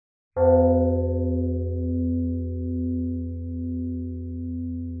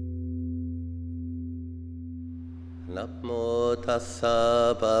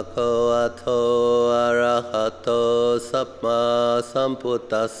tassa bhagavato arahato samma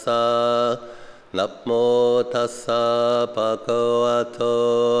sambuddhassa. Namo tassa bhagavato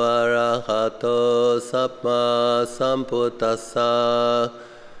arahato samma sambuddhassa.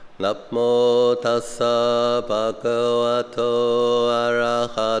 Namo tassa bhagavato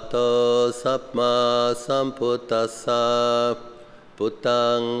arahato samma sambuddhassa.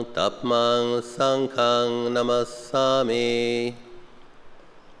 Buddhang dhammang sanghang namassami.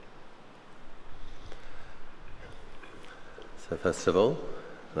 So first of all,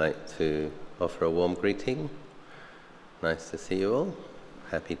 I'd like to offer a warm greeting. Nice to see you all.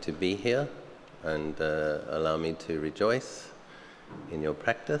 Happy to be here, and allow me to rejoice in your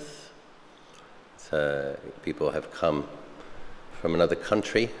practice. So people have come from another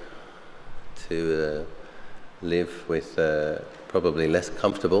country to live with probably less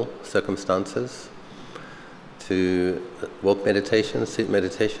comfortable circumstances, to walk meditation, sit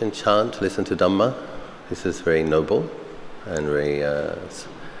meditation, chant, listen to Dhamma. This is very noble and very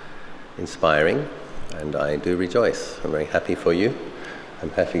inspiring, and I do rejoice. I'm very happy for you.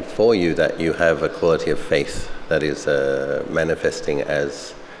 I'm happy for you that you have a quality of faith that is manifesting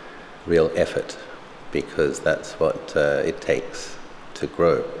as real effort, because that's what it takes to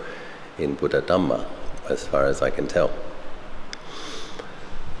grow in Buddha Dhamma, as far as I can tell.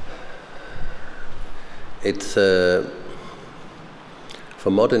 It's for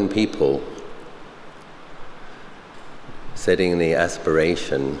modern people, setting the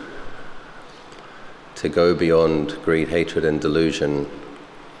aspiration to go beyond greed, hatred and delusion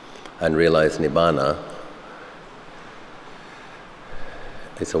and realize Nibbana.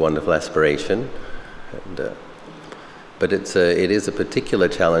 It's a wonderful aspiration, and, but it is a particular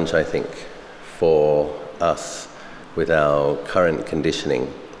challenge, I think, for us with our current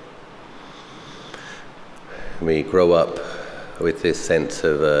conditioning. We grow up with this sense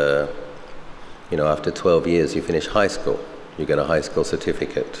of, after 12 years you finish high school, you get a high school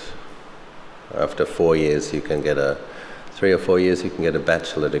certificate. After 4 years you can get 3 or 4 years you can get a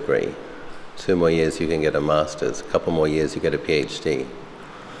bachelor degree. 2 more years you can get a master's. A couple more years you get a PhD.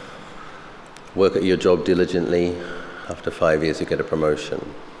 Work at your job diligently. After 5 years you get a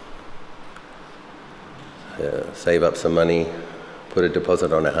promotion. Save up some money, put a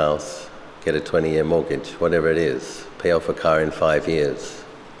deposit on a house, get a 20-year mortgage, whatever it is, pay off a car in 5 years.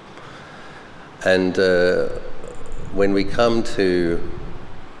 And when we come to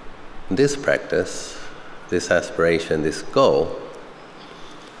this practice, this aspiration, this goal,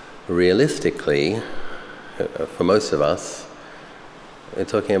 realistically, for most of us, we're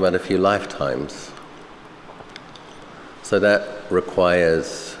talking about a few lifetimes. So that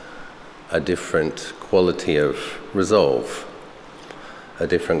requires a different quality of resolve, a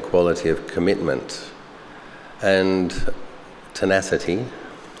different quality of commitment and tenacity,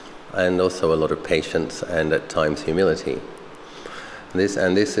 and also a lot of patience and at times humility. This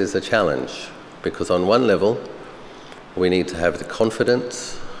is a challenge, because on one level we need to have the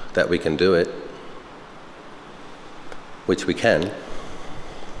confidence that we can do it, which we can.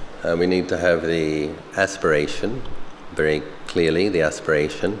 We need to have the aspiration, very clearly the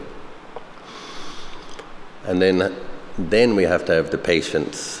aspiration, and then we have to have the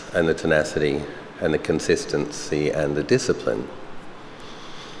patience and the tenacity and the consistency and the discipline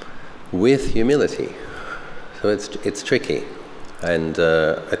with humility. So it's tricky, and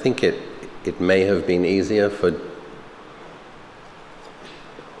I think it may have been easier for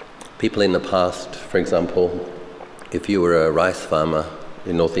people in the past. For example, if you were a rice farmer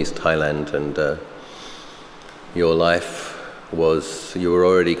in northeast Thailand and your life was, you were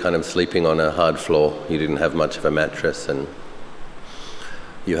already kind of sleeping on a hard floor, you didn't have much of a mattress, and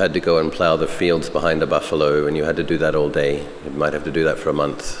you had to go and plough the fields behind a buffalo, and you had to do that all day. You might have to do that for a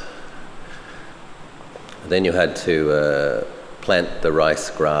month. Then you had to plant the rice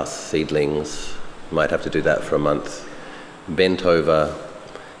grass seedlings. You might have to do that for a month. Bent over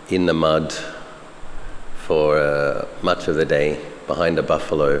in the mud for much of the day behind a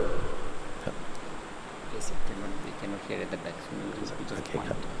buffalo. We cannot hear at the back. Okay,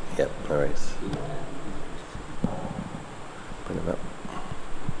 yeah, no worries. Bring them up.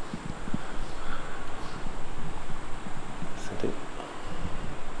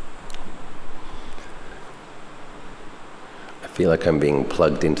 I feel like I'm being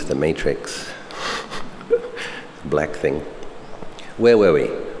plugged into the matrix. Black thing. Where were we?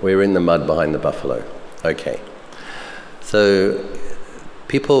 We were in the mud behind the buffalo. Okay. So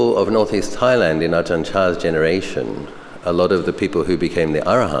people of northeast Thailand in Ajahn Chah's generation, a lot of the people who became the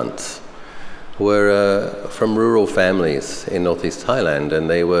Arahants were from rural families in northeast Thailand, and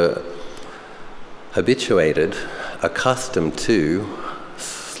they were habituated accustomed to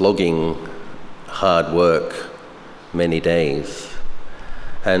slogging hard work many days.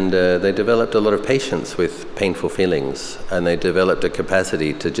 And they developed a lot of patience with painful feelings, and they developed a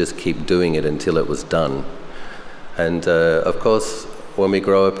capacity to just keep doing it until it was done. And of course, when we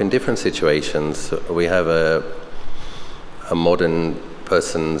grow up in different situations, we have a modern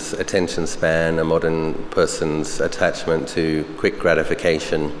person's attention span, a modern person's attachment to quick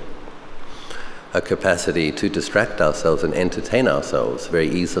gratification, a capacity to distract ourselves and entertain ourselves very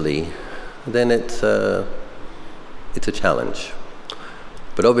easily, then it's a challenge.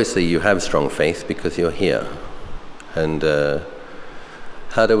 But obviously you have strong faith because you're here. And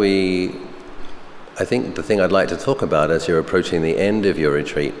how do we... I think the thing I'd like to talk about as you're approaching the end of your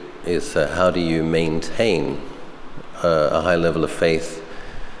retreat is how do you maintain a high level of faith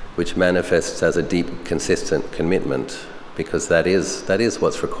which manifests as a deep, consistent commitment, because that is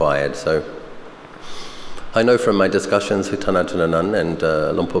what's required. So I know from my discussions with Thanajan Anan and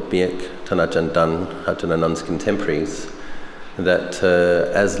Lompo Biek, Thanajan Dan, Hajan Anand's contemporaries, that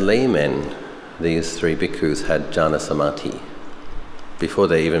as laymen, these three bhikkhus had jhana samadhi. Before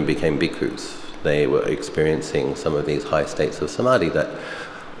they even became bhikkhus, they were experiencing some of these high states of samadhi that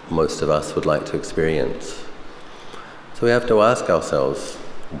most of us would like to experience. So we have to ask ourselves,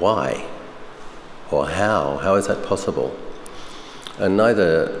 why? Or how? How is that possible? And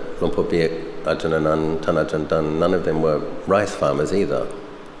neither Lompo Biek, Ajahn Anan, Thanajan Dan, none of them were rice farmers either.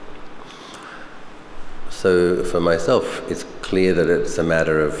 So for myself, it's clear that it's a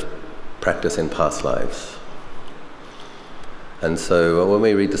matter of practice in past lives. And so when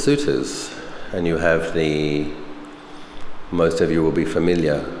we read the suttas, and you have most of you will be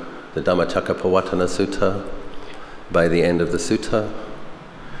familiar, the Dhammacakkappavattana Sutta. By the end of the sutta,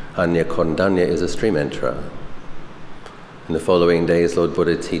 Anya Kondanya is a stream enterer. In the following days, Lord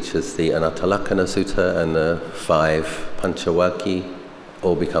Buddha teaches the Anattalakkana Sutta, and the 5 Panchavakki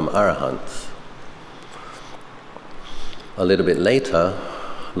all become arahants. A little bit later,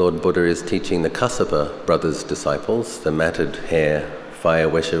 Lord Buddha is teaching the Kassapa brothers' disciples, the matted hair,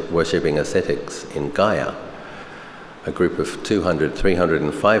 fire-worshipping ascetics in Gaya, a group of 200, 300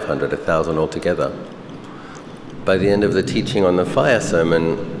 and 500, 1,000 altogether. By the end of the teaching on the fire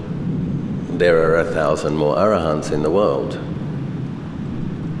sermon, there are 1,000 more arahants in the world.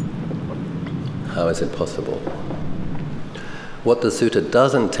 How is it possible? What the sutta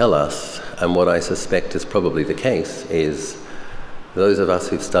doesn't tell us, and what I suspect is probably the case, is those of us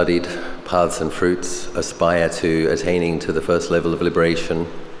who've studied paths and fruits aspire to attaining to the first level of liberation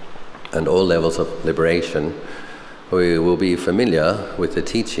and all levels of liberation. We will be familiar with the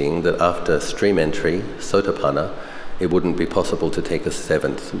teaching that after stream entry, sotapanna, it wouldn't be possible to take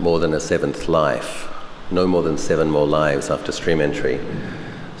more than a seventh life. No more than 7 more lives after stream entry.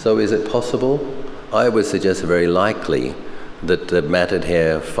 So is it possible? I would suggest very likely that the matted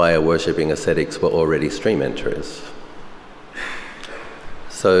hair, fire-worshipping ascetics were already stream enterers.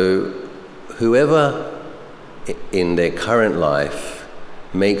 So whoever in their current life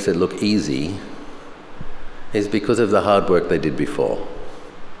makes it look easy is because of the hard work they did before.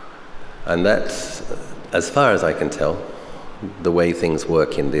 And that's, as far as I can tell, the way things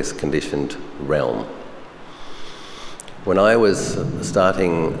work in this conditioned realm. When I was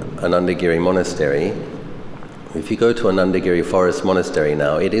starting Anandagiri monastery, if you go to Anandagiri forest monastery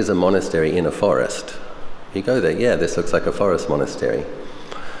now, it is a monastery in a forest. You go there, yeah, this looks like a forest monastery.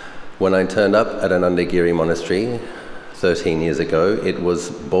 When I turned up at Anandagiri monastery 13 years ago, it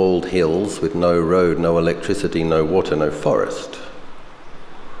was bald hills with no road, no electricity, no water, no forest.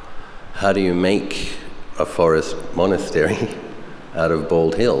 How do you make a forest monastery out of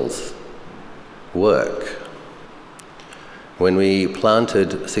bald hills work? When we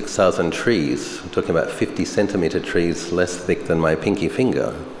planted 6,000 trees, I'm talking about 50 centimetre trees less thick than my pinky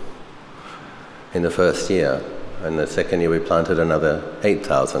finger in the first year, and the second year we planted another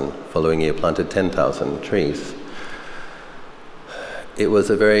 8,000, following year planted 10,000 trees. It was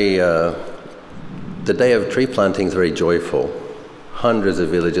a very, the day of tree planting is very joyful. Hundreds of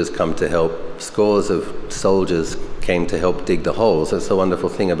villagers come to help, scores of soldiers came to help dig the holes. That's the wonderful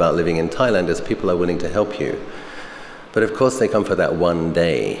thing about living in Thailand, is people are willing to help you. But of course they come for that one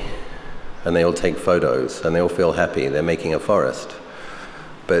day, and they all take photos, and they all feel happy, they're making a forest.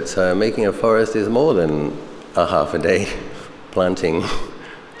 But making a forest is more than a half a day planting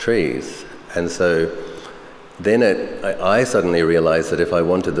trees. And so then I suddenly realized that if I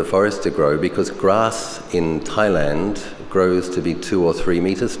wanted the forest to grow, because grass in Thailand grows to be 2 or 3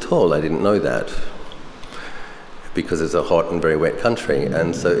 meters tall, I didn't know that, because it's a hot and very wet country.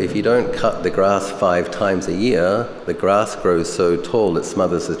 And so if you don't cut the grass 5 times a year, the grass grows so tall it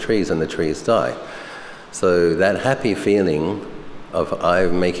smothers the trees and the trees die. So that happy feeling of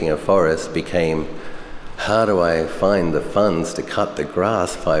I'm making a forest became, how do I find the funds to cut the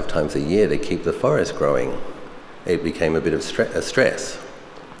grass 5 times a year to keep the forest growing? It became a bit of a stress.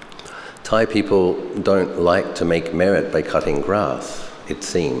 Thai people don't like to make merit by cutting grass, it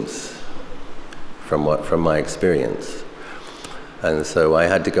seems, from my experience. And so I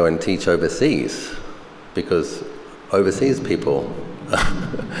had to go and teach overseas, because overseas people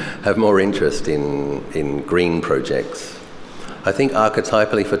have more interest in green projects. I think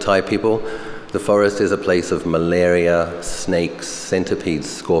archetypally for Thai people, the forest is a place of malaria, snakes, centipedes,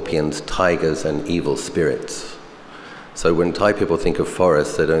 scorpions, tigers, and evil spirits. So when Thai people think of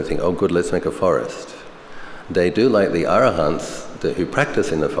forests, they don't think, oh good, let's make a forest. They do like the arahants who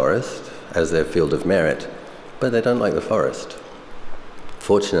practice in the forest as their field of merit, but they don't like the forest.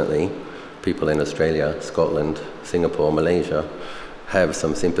 Fortunately, people in Australia, Scotland, Singapore, Malaysia have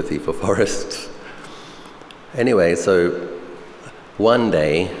some sympathy for forests. Anyway, so one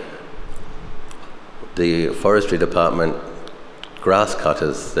day, the forestry department grass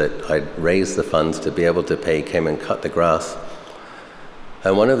cutters that I'd raised the funds to be able to pay came and cut the grass.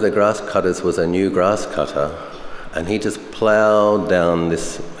 And one of the grass cutters was a new grass cutter, and he just plowed down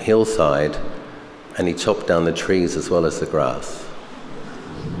this hillside and he chopped down the trees as well as the grass.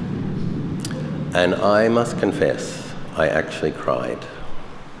 And I must confess, I actually cried.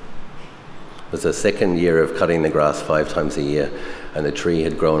 It was the second year of cutting the grass 5 times a year, and the tree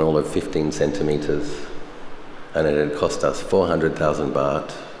had grown all of 15 centimeters, and it had cost us 400,000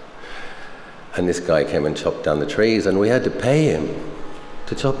 baht. And this guy came and chopped down the trees, and we had to pay him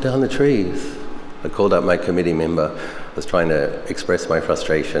to chop down the trees. I called up my committee member, I was trying to express my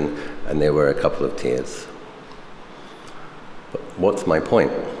frustration, and there were a couple of tears. But what's my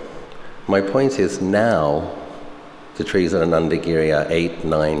point? My point is now the trees at Anandagiri are 8,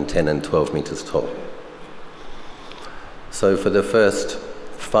 9, 10 and 12 meters tall. So for the first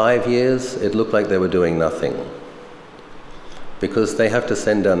 5 years, it looked like they were doing nothing, because they have to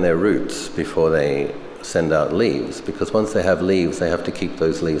send down their roots before they send out leaves, because once they have leaves, they have to keep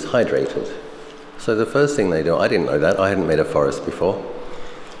those leaves hydrated. So the first thing they do, I didn't know that, I hadn't made a forest before,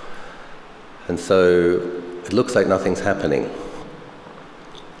 and so it looks like nothing's happening.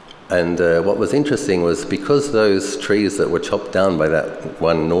 And what was interesting was, because those trees that were chopped down by that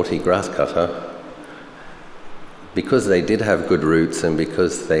one naughty grass cutter, because they did have good roots and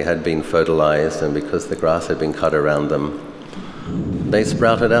because they had been fertilized and because the grass had been cut around them, they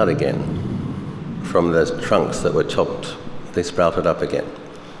sprouted out again. From the trunks that were chopped, they sprouted up again.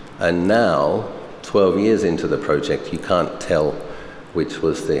 And now, 12 years into the project, you can't tell which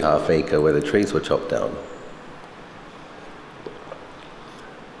was the half acre where the trees were chopped down.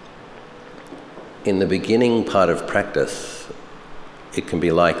 In the beginning part of practice, it can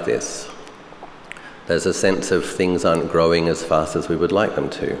be like this. There's a sense of things aren't growing as fast as we would like them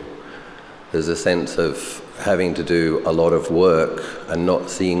to. There's a sense of having to do a lot of work and not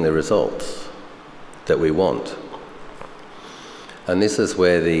seeing the results that we want. And this is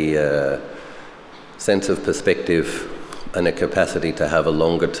where the sense of perspective and a capacity to have a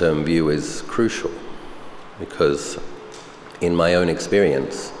longer-term view is crucial. Because in my own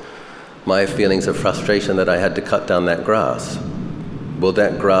experience, my feelings of frustration that I had to cut down that grass, well,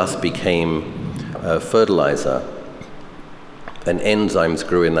 that grass became fertilizer, and enzymes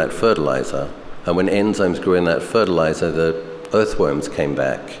grew in that fertilizer. And when enzymes grew in that fertilizer, the earthworms came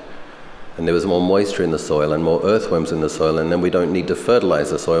back. And there was more moisture in the soil and more earthworms in the soil, and then we don't need to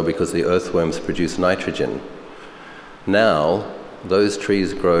fertilize the soil because the earthworms produce nitrogen. Now, those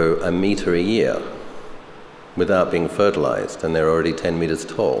trees grow 1 meter a year without being fertilized, and they're already 10 meters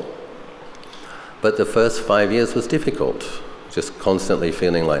tall. But the first 5 years was difficult, just constantly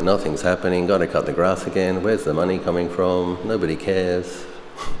feeling like nothing's happening, got to cut the grass again, where's the money coming from, nobody cares.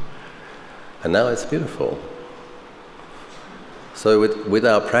 And now it's beautiful. So with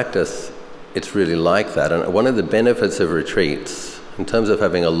our practice, it's really like that. And one of the benefits of retreats, in terms of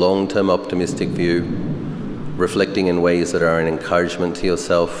having a long-term optimistic view, reflecting in ways that are an encouragement to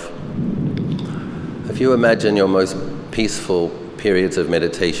yourself, if you imagine your most peaceful periods of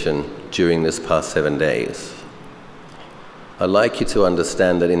meditation during this past 7 days, I'd like you to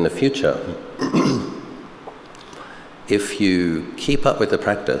understand that in the future, if you keep up with the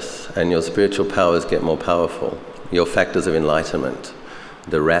practice and your spiritual powers get more powerful, your factors of enlightenment,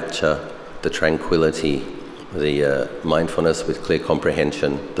 the rapture, the tranquility, the mindfulness with clear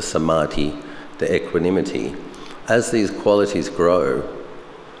comprehension, the samadhi, the equanimity, as these qualities grow,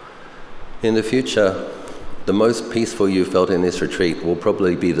 in the future, the most peaceful you felt in this retreat will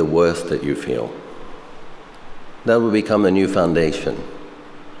probably be the worst that you feel. That will become a new foundation.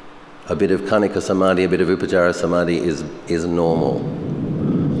 A bit of Kanika Samadhi, a bit of Upajjhara Samadhi is normal.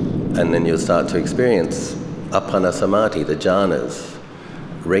 And then you'll start to experience Appana Samadhi, the jhanas,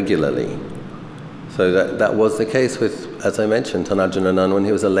 regularly. So that was the case with, as I mentioned, Tanajananand, when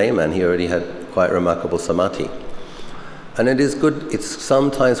he was a layman, he already had quite remarkable samadhi. And it is good, it's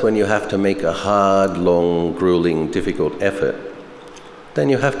sometimes when you have to make a hard, long, grueling, difficult effort, then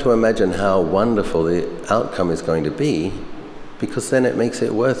you have to imagine how wonderful the outcome is going to be, because then it makes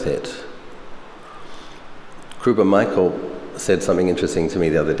it worth it. Krupa Michael said something interesting to me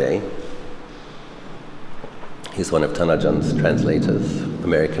the other day. He's one of Tanajan's translators,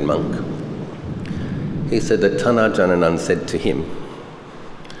 American monk. He said that Tanajananand said to him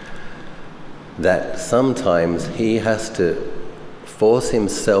that sometimes he has to force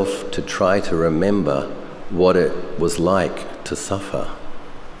himself to try to remember what it was like to suffer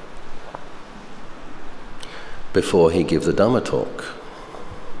before he gives a Dhamma talk.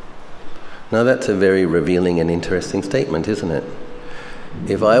 Now that's a very revealing and interesting statement, isn't it?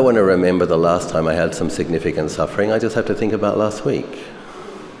 If I want to remember the last time I had some significant suffering, I just have to think about last week.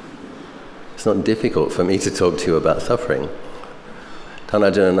 It's not difficult for me to talk to you about suffering.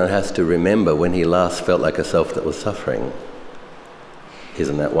 Tanajananand has to remember when he last felt like a self that was suffering.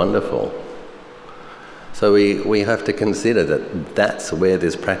 Isn't that wonderful? So we have to consider that that's where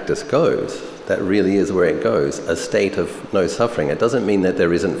this practice goes. That really is where it goes, a state of no suffering. It doesn't mean that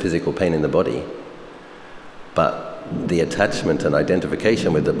there isn't physical pain in the body, but the attachment and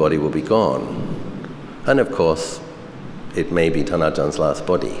identification with the body will be gone. And of course, it may be Tanajan's last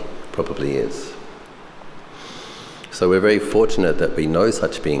body, probably is. So we're very fortunate that we know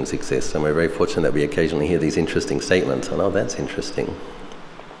such beings exist, and we're very fortunate that we occasionally hear these interesting statements, and oh, that's interesting.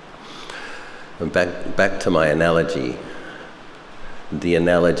 And back to my analogy, the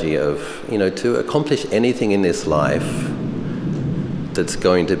analogy of, to accomplish anything in this life that's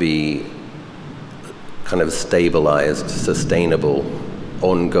going to be kind of stabilized, sustainable,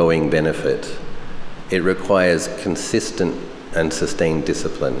 ongoing benefit, it requires consistent and sustained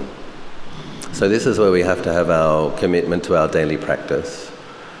discipline. So this is where we have to have our commitment to our daily practice.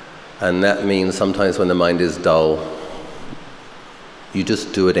 And that means sometimes when the mind is dull, you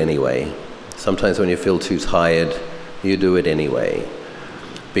just do it anyway. Sometimes when you feel too tired, you do it anyway.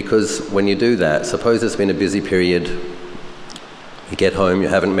 Because when you do that, suppose it's been a busy period, you get home, you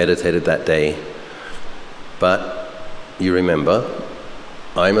haven't meditated that day, but you remember,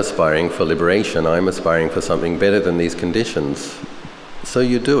 I'm aspiring for liberation, I'm aspiring for something better than these conditions. So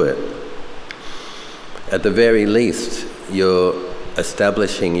you do it. At the very least, you're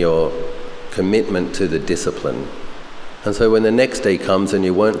establishing your commitment to the discipline. And so when the next day comes and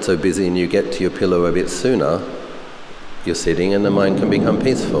you weren't so busy and you get to your pillow a bit sooner, you're sitting and the mind can become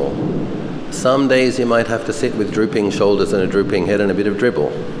peaceful. Some days you might have to sit with drooping shoulders and a drooping head and a bit of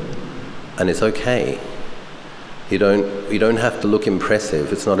dribble. And it's okay. You don't have to look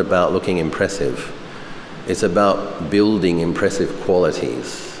impressive. It's not about looking impressive. It's about building impressive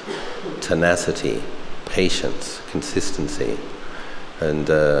qualities, tenacity, patience, consistency. And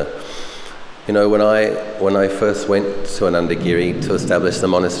when I first went to Anandagiri to establish the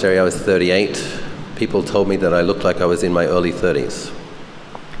monastery, I was 38. People told me that I looked like I was in my early 30s.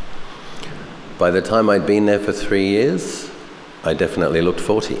 By the time I'd been there for 3 years, I definitely looked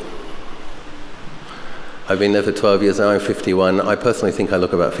 40. I've been there for 12 years, now I'm 51. I personally think I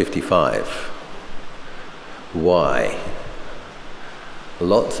look about 55. Why?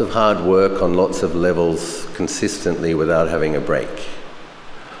 Lots of hard work on lots of levels consistently without having a break.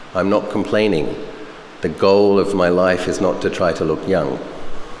 I'm not complaining. The goal of my life is not to try to look young.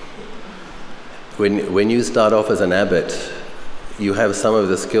 When you start off as an abbot, you have some of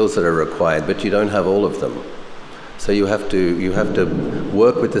the skills that are required, but you don't have all of them. So you have to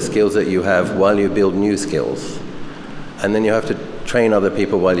work with the skills that you have while you build new skills. And then you have to train other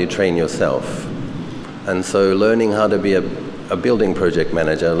people while you train yourself. And so learning how to be a building project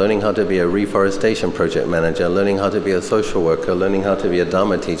manager, learning how to be a reforestation project manager, learning how to be a social worker, learning how to be a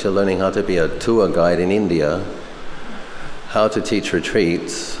Dhamma teacher, learning how to be a tour guide in India, how to teach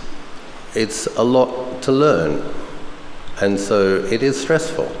retreats, it's a lot to learn. And so it is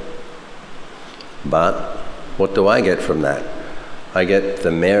stressful. But what do I get from that? I get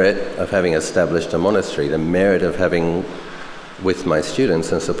the merit of having established a monastery, the merit of having, with my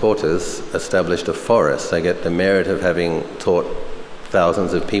students and supporters, established a forest. I get the merit of having taught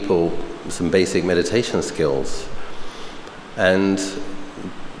thousands of people some basic meditation skills. And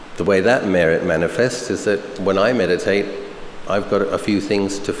the way that merit manifests is that when I meditate, I've got a few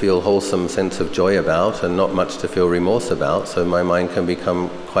things to feel wholesome sense of joy about and not much to feel remorse about, so my mind can become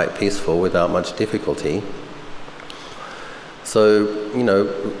quite peaceful without much difficulty. So,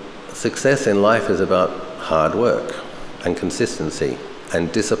 success in life is about hard work and consistency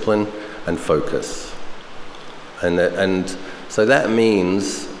and discipline and focus. And so that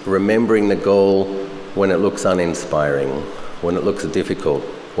means remembering the goal when it looks uninspiring, when it looks difficult,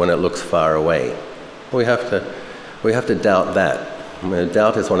 when it looks far away. We have to doubt that. I mean,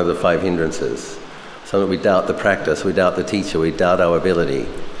 doubt is one of the 5 hindrances. So that we doubt the practice, we doubt the teacher, we doubt our ability.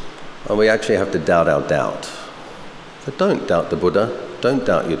 And we actually have to doubt our doubt. So don't doubt the Buddha, don't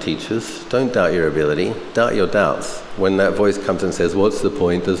doubt your teachers, don't doubt your ability, doubt your doubts. When that voice comes and says, what's the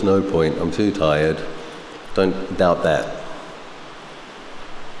point, there's no point, I'm too tired, don't doubt that.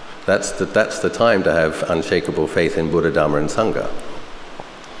 That's the time to have unshakable faith in Buddha, Dhamma and Sangha.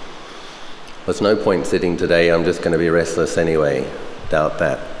 There's no point sitting today, I'm just going to be restless anyway. Doubt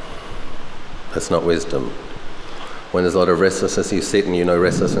that. That's not wisdom. When there's a lot of restlessness, you sit and you know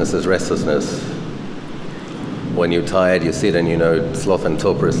restlessness is restlessness. When you're tired, you sit and you know sloth and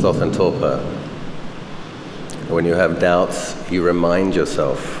torpor is sloth and torpor. When you have doubts, you remind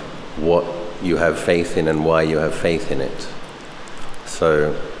yourself what you have faith in and why you have faith in it.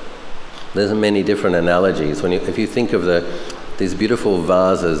 So there's many different analogies. If you think of these beautiful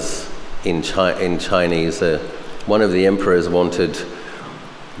vases in Chinese, one of the emperors wanted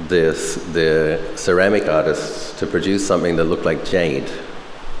the ceramic artists to produce something that looked like jade,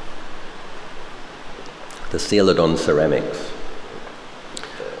 the celadon ceramics.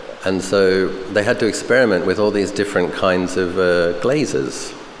 And so they had to experiment with all these different kinds of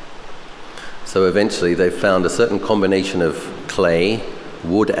glazes. So eventually they found a certain combination of clay,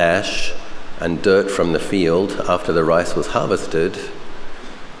 wood ash, and dirt from the field after the rice was harvested.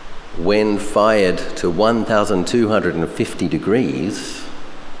 When fired to 1,250 degrees,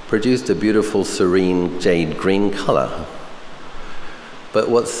 produced a beautiful serene jade green color. But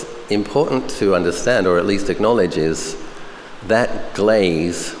what's important to understand, or at least acknowledge, is that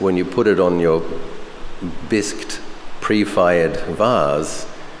glaze, when you put it on your bisqued, pre-fired vase,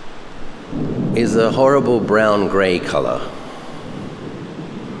 is a horrible brown-grey color.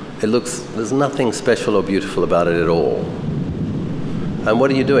 There's nothing special or beautiful about it at all. And what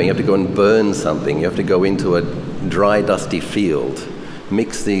are you doing? You have to go and burn something. You have to go into a dry, dusty field,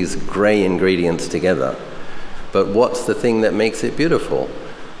 mix these grey ingredients together. But what's the thing that makes it beautiful?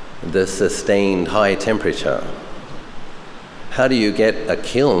 The sustained high temperature. How do you get a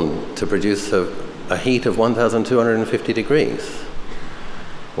kiln to produce a heat of 1,250 degrees?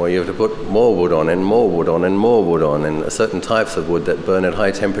 Well, you have to put more wood on and more wood on and more wood on, and certain types of wood that burn at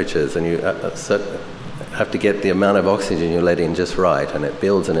high temperatures, and you have to get the amount of oxygen you let in just right, and it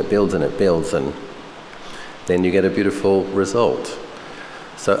builds and it builds and it builds, and then you get a beautiful result.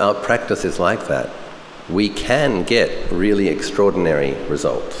 So our practice is like that. We can get really extraordinary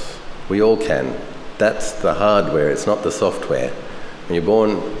results. We all can. That's the hardware, it's not the software. When you're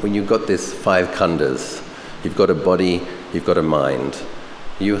born, when you've got this 5 khandhas, you've got a body, you've got a mind.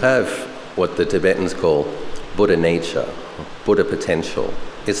 You have what the Tibetans call Buddha nature, Buddha potential.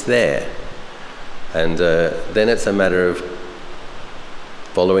 It's there. And then it's a matter of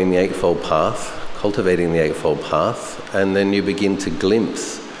following the Eightfold Path, cultivating the Eightfold Path, and then you begin to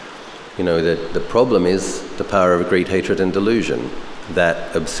glimpse. You know, the problem is the power of greed, hatred and delusion.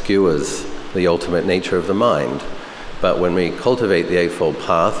 That obscures the ultimate nature of the mind. But when we cultivate the Eightfold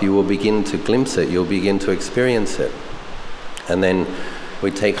Path, you will begin to glimpse it, you'll begin to experience it. And then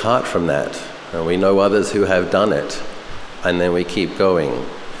we take heart from that, and we know others who have done it, and then we keep going.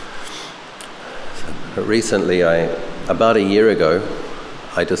 Recently, about a year ago,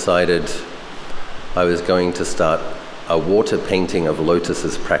 I decided I was going to start a water painting of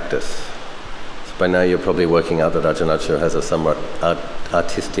lotuses practice. So by now you're probably working out that Ajahn has a somewhat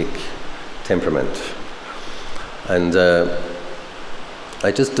artistic temperament. And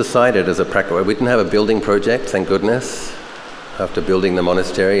I just decided as a practice, we didn't have a building project, thank goodness. After building the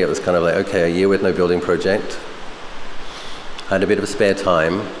monastery, it was kind of like, okay, a year with no building project. I had a bit of spare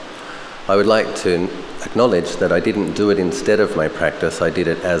time. I would like to acknowledge that I didn't do it instead of my practice, I did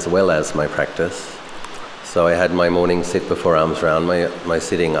it as well as my practice. So I had my morning sit before alms round, my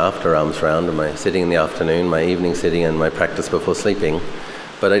sitting after alms round, and my sitting in the afternoon, my evening sitting, and my practice before sleeping.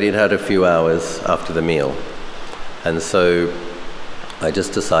 But I did have a few hours after the meal. And so I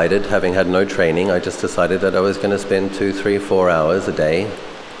just decided, having had no training, I just decided that I was going to spend 2, 3, 4 hours a day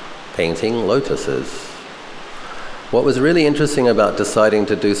painting lotuses. What was really interesting about deciding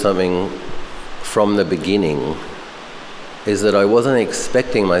to do something from the beginning is that I wasn't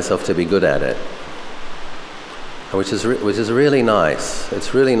expecting myself to be good at it, which is really nice.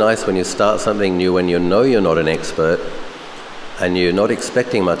 It's really nice when you start something new and you know you're not an expert and you're not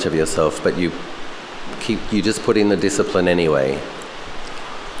expecting much of yourself, but you just put in the discipline anyway.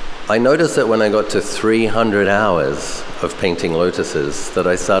 I noticed that when I got to 300 hours of painting lotuses, that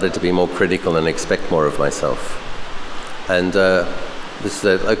I started to be more critical and expect more of myself. And this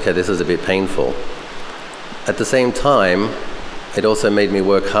is a bit painful. At the same time, it also made me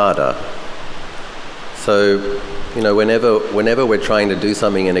work harder. So, whenever we're trying to do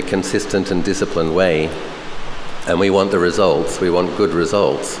something in a consistent and disciplined way, and we want the results, we want good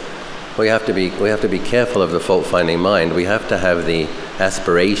results, we have to be careful of the fault-finding mind. We have to have the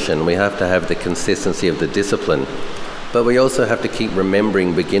aspiration, we have to have the consistency of the discipline, but we also have to keep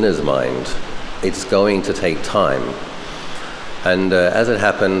remembering beginner's mind. It's going to take time. And as it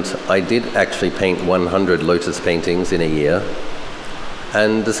happened, I did actually paint 100 lotus paintings in a year,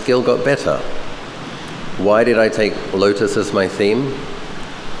 and the skill got better. Why did I take lotus as my theme?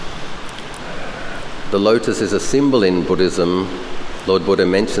 The lotus is a symbol in Buddhism. Lord Buddha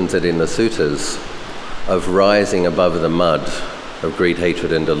mentions it in the suttas, of rising above the mud of greed,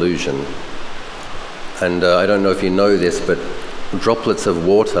 hatred and delusion. And I don't know if you know this, but droplets of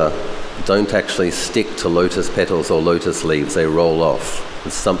water don't actually stick to lotus petals or lotus leaves, they roll off.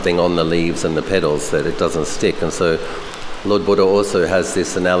 There's something on the leaves and the petals that it doesn't stick. And so Lord Buddha also has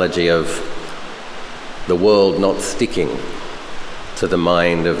this analogy of the world not sticking to the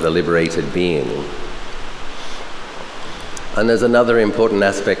mind of the liberated being. And there's another important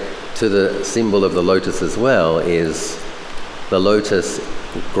aspect to the symbol of the lotus as well, is the lotus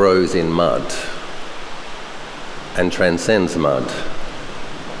grows in mud and transcends mud.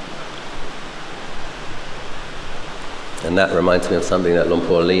 And that reminds me of something that Luang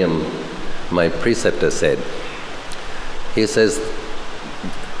Por Liam, my preceptor, said. He says,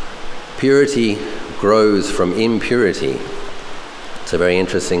 purity grows from impurity. It's a very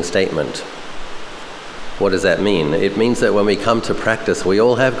interesting statement. What does that mean? It means that when we come to practice, we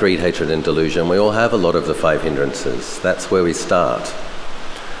all have greed, hatred and delusion. We all have a lot of the 5 hindrances. That's where we start.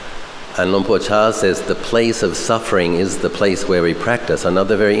 And Luang Por Chah says the place of suffering is the place where we practice.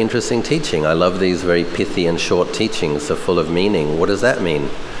 Another very interesting teaching. I love these very pithy and short teachings. They're full of meaning. What does that mean?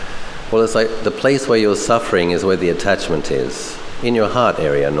 Well, it's like the place where you're suffering is where the attachment is. In your heart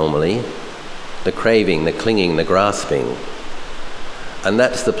area, normally. The craving, the clinging, the grasping. And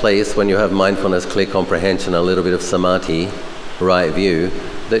that's the place, when you have mindfulness, clear comprehension, a little bit of samadhi, right view,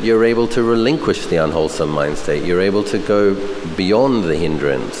 that you're able to relinquish the unwholesome mind state. You're able to go beyond the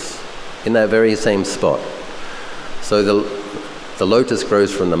hindrance in that very same spot. So the lotus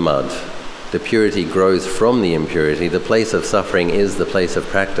grows from the mud. The purity grows from the impurity. The place of suffering is the place of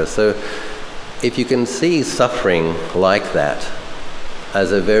practice. So if you can see suffering like that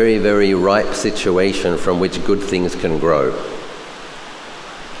as a very, very ripe situation from which good things can grow,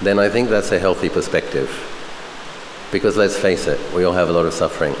 then I think that's a healthy perspective. Because let's face it, we all have a lot of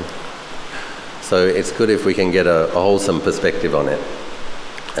suffering. So it's good if we can get a wholesome perspective on it.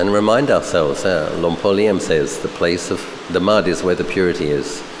 And remind ourselves, Luang Por Liam says, the mud is where the purity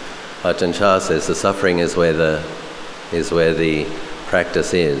is. Ajahn Chah says the suffering is where the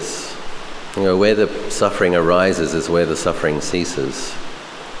practice is. Where the suffering arises is where the suffering ceases.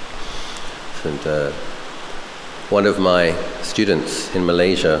 And one of my students in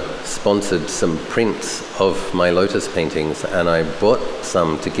Malaysia sponsored some prints of my lotus paintings, and I bought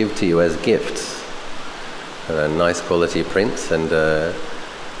some to give to you as gifts. Nice quality prints, and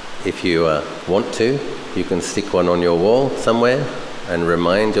if you want to, you can stick one on your wall somewhere and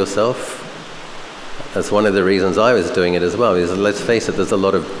remind yourself. That's one of the reasons I was doing it as well, is let's face it, there's a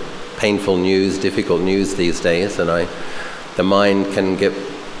lot of painful news, difficult news these days, and the mind can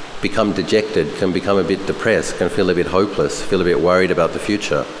become dejected, can become a bit depressed, can feel a bit hopeless, feel a bit worried about the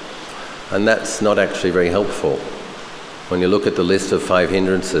future. And that's not actually very helpful. When you look at the list of 5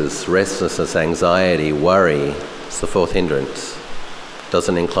 hindrances, restlessness, anxiety, worry, it's the 4th hindrance.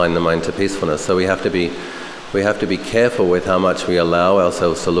 Doesn't incline the mind to peacefulness. So we have to be careful with how much we allow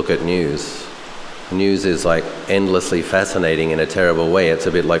ourselves to look at news. News is like endlessly fascinating in a terrible way. It's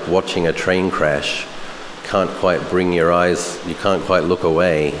a bit like watching a train crash. Can't quite bring your eyes, you can't quite look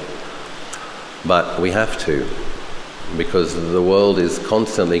away. But we have to, because the world is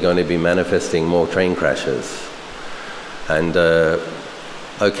constantly going to be manifesting more train crashes. And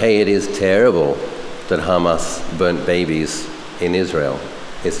okay, it is terrible that Hamas burnt babies in Israel.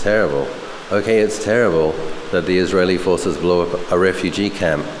 It's terrible. Okay, it's terrible that the Israeli forces blew up a refugee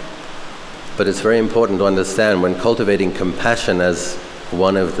camp. But it's very important to understand, when cultivating compassion as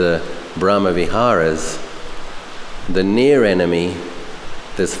one of the Brahma Viharas, the near enemy,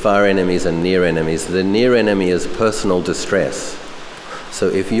 there's far enemies and near enemies. The near enemy is personal distress. So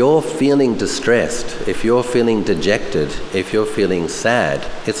if you're feeling distressed, if you're feeling dejected, if you're feeling sad,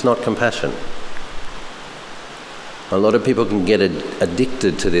 it's not compassion. A lot of people can get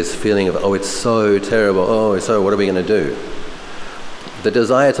addicted to this feeling of, oh, it's so terrible, oh, so what are we going to do? The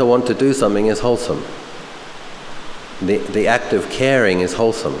desire to want to do something is wholesome. The act of caring is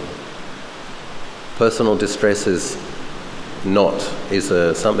wholesome. Personal distress is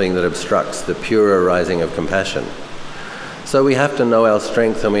something that obstructs the pure arising of compassion. So we have to know our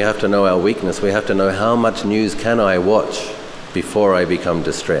strength and we have to know our weakness. We have to know how much news can I watch before I become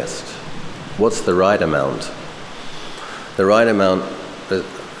distressed. What's the right amount? The right amount,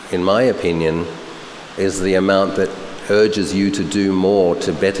 in my opinion, is the amount that urges you to do more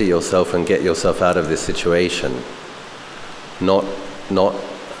to better yourself and get yourself out of this situation. Not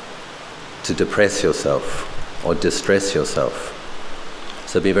to depress yourself or distress yourself.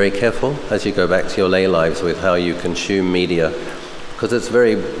 So be very careful as you go back to your lay lives with how you consume media, because it's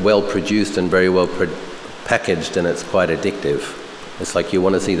very well produced and very well packaged, and it's quite addictive. It's like you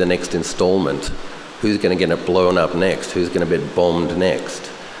want to see the next installment. Who's going to get it blown up next? Who's going to get bombed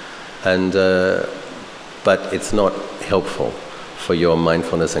next? And but it's not helpful for your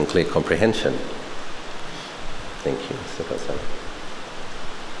mindfulness and clear comprehension. Thank you, Mr. Passan.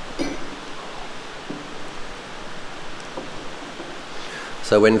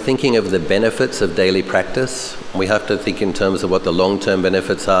 So when thinking of the benefits of daily practice, we have to think in terms of what the long-term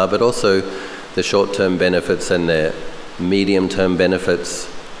benefits are, but also the short-term benefits and the medium-term benefits.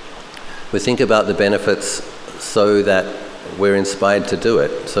 We think about the benefits so that we're inspired to do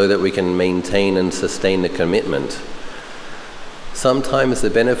it, so that we can maintain and sustain the commitment. Sometimes the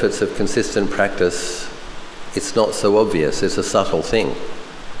benefits of consistent practice, it's not so obvious, it's a subtle thing.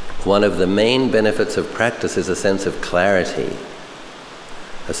 One of the main benefits of practice is a sense of clarity,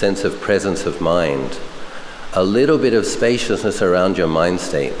 a sense of presence of mind, a little bit of spaciousness around your mind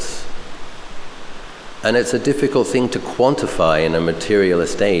states. And it's a difficult thing to quantify in a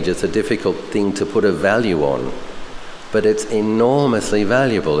materialist age. It's a difficult thing to put a value on. But it's enormously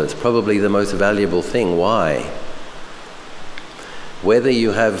valuable. It's probably the most valuable thing. Why? Whether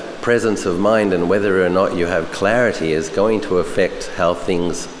you have presence of mind and whether or not you have clarity is going to affect how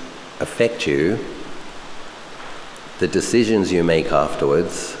things affect you, the decisions you make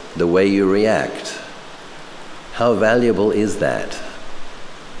afterwards, the way you react. How valuable is that?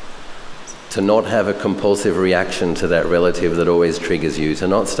 To not have a compulsive reaction to that relative that always triggers you, to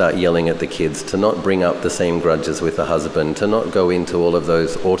not start yelling at the kids, to not bring up the same grudges with the husband, to not go into all of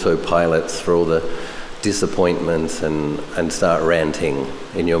those autopilots for all the disappointments and start ranting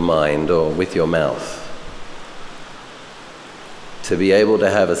in your mind or with your mouth. To be able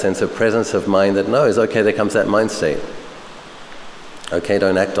to have a sense of presence of mind that knows, okay, there comes that mind state. Okay,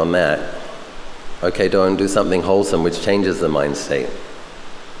 don't act on that. Okay, don't do something wholesome which changes the mind state.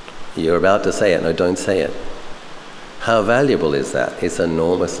 You're about to say it, no, don't say it. How valuable is that? It's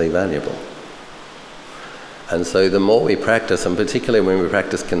enormously valuable. And so the more we practice, and particularly when we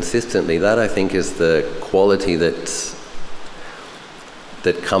practice consistently, that I think is the quality that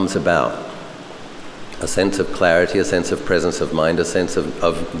comes about. A sense of clarity, a sense of presence of mind, a sense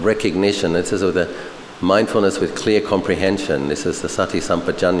of recognition. This is the mindfulness with clear comprehension. This is the sati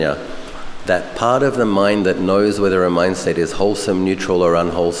sampajanya. That part of the mind that knows whether a mind state is wholesome, neutral, or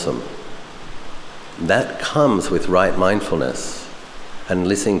unwholesome. That comes with right mindfulness and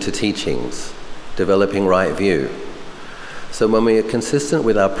listening to teachings, developing right view. So when we are consistent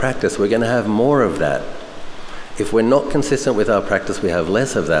with our practice, we're going to have more of that. If we're not consistent with our practice, we have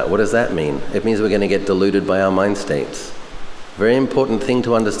less of that. What does that mean? It means we're going to get deluded by our mind states. Very important thing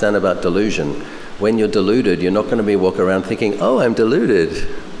to understand about delusion. When you're deluded, you're not going to be walking around thinking, oh, I'm deluded.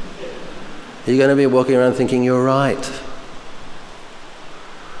 You're going to be walking around thinking, you're right.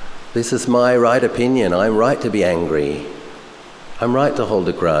 This is my right opinion. I'm right to be angry. I'm right to hold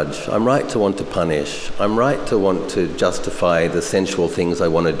a grudge. I'm right to want to punish. I'm right to want to justify the sensual things I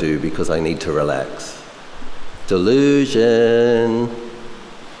want to do because I need to relax. Delusion.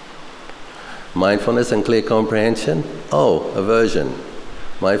 Mindfulness and clear comprehension. Oh, aversion.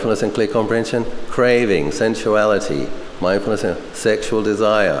 Mindfulness and clear comprehension. Craving, sensuality. Mindfulness and sexual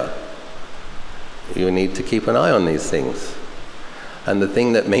desire. You need to keep an eye on these things. And the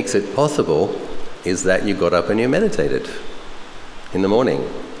thing that makes it possible is that you got up and you meditated in the morning.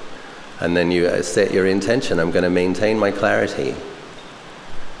 And then you set your intention, I'm going to maintain my clarity.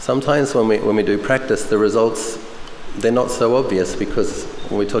 Sometimes when we do practice, the results, they're not so obvious, because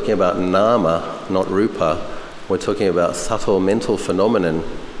when we're talking about nama, not rupa, we're talking about subtle mental phenomenon.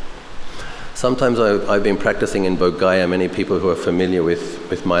 Sometimes I've been practicing in Bodh Gaya. Many people who are familiar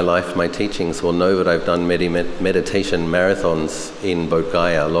with my life, my teachings, will know that I've done meditation marathons in Bodh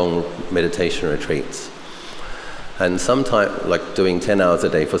Gaya, long meditation retreats. And sometime, like doing 10 hours a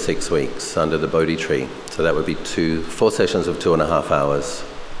day for 6 weeks under the Bodhi tree. So that would be 4 sessions of 2.5 hours.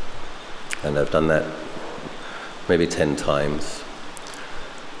 And I've done that maybe 10 times.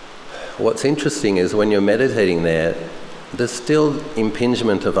 What's interesting is when you're meditating there, there's still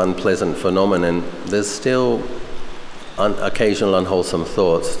impingement of unpleasant phenomenon. There's still occasional unwholesome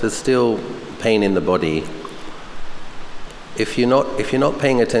thoughts. There's still pain in the body. If you're not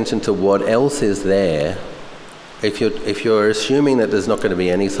paying attention to what else is there, if you're assuming that there's not going to be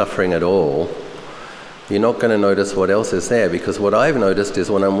any suffering at all, you're not going to notice what else is there. Because what I've noticed is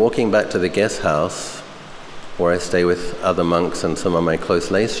when I'm walking back to the guest house, where I stay with other monks and some of my close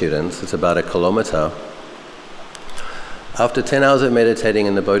lay students, it's about 1 kilometer. After 10 hours of meditating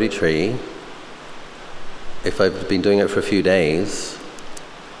in the Bodhi tree, if I've been doing it for a few days,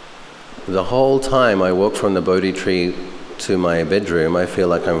 the whole time I walk from the Bodhi tree to my bedroom, I feel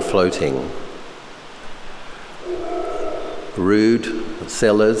like I'm floating. Rude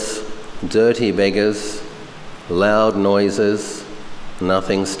sellers, dirty beggars, loud noises,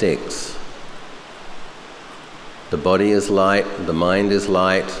 nothing sticks. The body is light, the mind is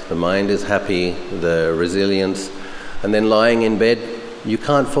happy, the resilience. And then lying in bed, you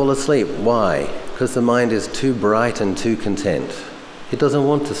can't fall asleep. Why? Because the mind is too bright and too content. It doesn't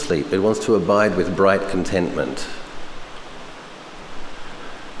want to sleep, it wants to abide with bright contentment.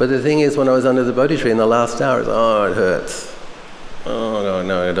 But the thing is, when I was under the Bodhi tree in the last hour, it hurts. Oh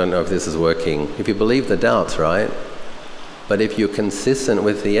no, I don't know if this is working. If you believe the doubts, right? But if you're consistent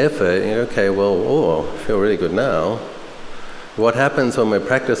with the effort, okay, well, I feel really good now. What happens when we're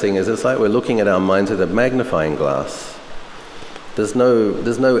practicing is it's like we're looking at our minds with a magnifying glass. There's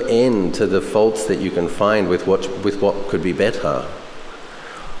no end to the faults that you can find with what could be better.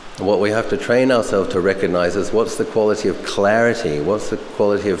 What we have to train ourselves to recognize is what's the quality of clarity, what's the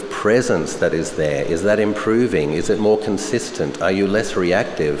quality of presence that is there. Is that improving? Is it more consistent? Are you less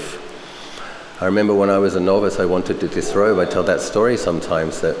reactive? I remember when I was a novice, I wanted to disrobe. I tell that story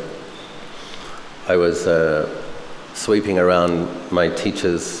sometimes, that I was sweeping around my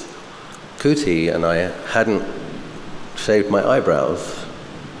teacher's kuti and I hadn't shaved my eyebrows.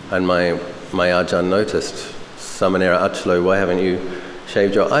 And my Ajahn noticed, Samanera Achalo, why haven't you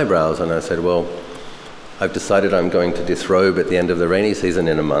shaved your eyebrows? And I said, well, I've decided I'm going to disrobe at the end of the rainy season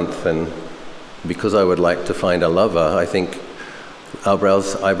in a month, and because I would like to find a lover, I think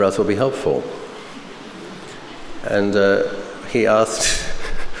eyebrows will be helpful. And he asked,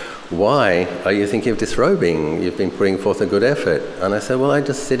 why are you thinking of disrobing? You've been putting forth a good effort. And I said, well, I'm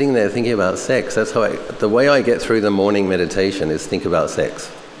just sitting there thinking about sex. That's how the way I get through the morning meditation is think about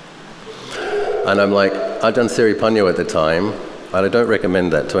sex. And I'm like, Ajahn Siripanyo at the time, and I don't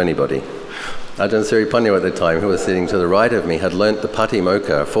recommend that to anybody. Ajahn Siripanyo at the time, who was sitting to the right of me, had learnt the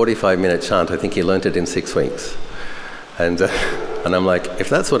Patimokkha, 45-minute chant. I think he learnt it in 6 weeks. And I'm like, if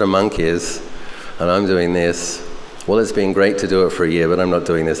that's what a monk is, and I'm doing this, well, it's been great to do it for a year, but I'm not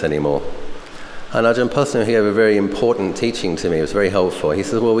doing this anymore. And Ajahn Pasno, he gave a very important teaching to me. It was very helpful. He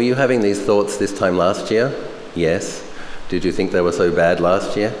says, well, were you having these thoughts this time last year? Yes. Did you think they were so bad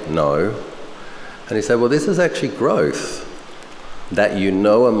last year? No. And he said, well, this is actually growth. That you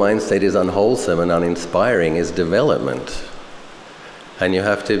know a mind state is unwholesome and uninspiring is development. And you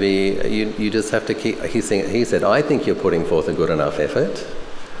have to be, you just have to keep, he said, I think you're putting forth a good enough effort,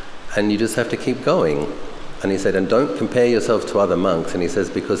 and you just have to keep going. And he said, and don't compare yourself to other monks. And he says,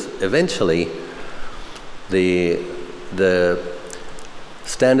 because eventually the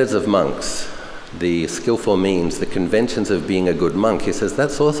standards of monks, the skillful means, the conventions of being a good monk, he says,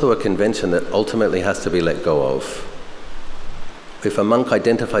 that's also a convention that ultimately has to be let go of. If a monk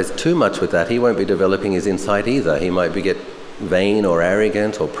identifies too much with that, he won't be developing his insight either. He might get vain or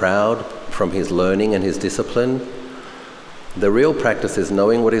arrogant or proud from his learning and his discipline. The real practice is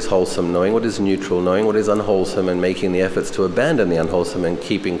knowing what is wholesome, knowing what is neutral, knowing what is unwholesome, and making the efforts to abandon the unwholesome and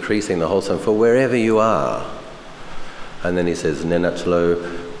keep increasing the wholesome for wherever you are. And then he says,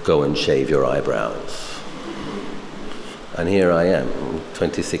 Nenachlo, go and shave your eyebrows. And here I am,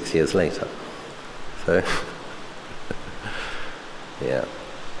 26 years later. So, yeah.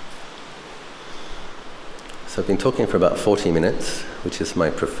 So I've been talking for about 40 minutes, which is my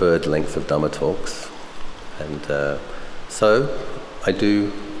preferred length of Dhamma talks. And so I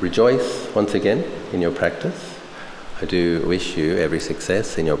do rejoice once again in your practice. I do wish you every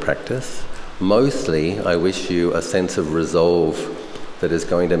success in your practice. Mostly, I wish you a sense of resolve that is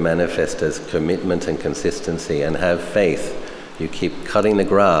going to manifest as commitment and consistency, and have faith. You keep cutting the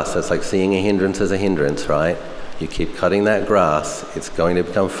grass. That's like seeing a hindrance as a hindrance, right? You keep cutting that grass, it's going to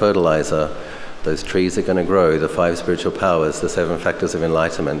become fertilizer. Those trees are going to grow. The 5 spiritual powers, the 7 factors of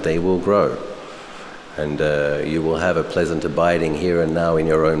enlightenment, they will grow. And you will have a pleasant abiding here and now in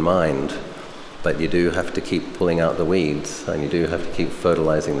your own mind, but you do have to keep pulling out the weeds, and you do have to keep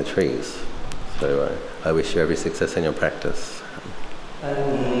fertilizing the trees. So I wish you every success in your practice.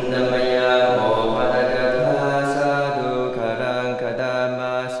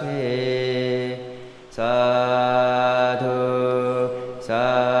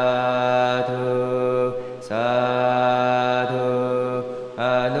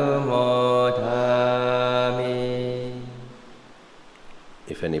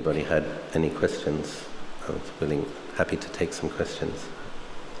 If anybody had any questions, I was happy to take some questions.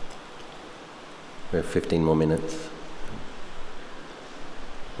 We have 15 more minutes.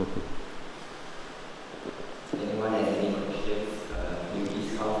 Anyone has any questions? You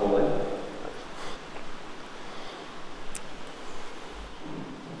please come forward.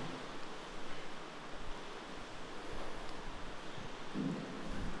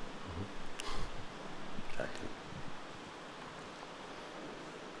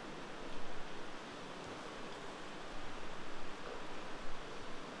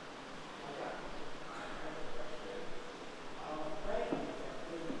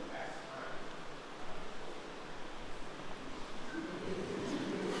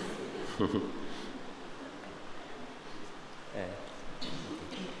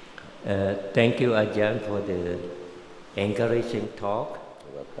 Thank you, Ajahn, for the encouraging talk.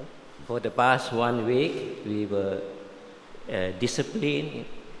 You're welcome. For the past 1 week, we were disciplined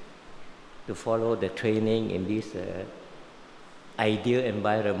to follow the training in this ideal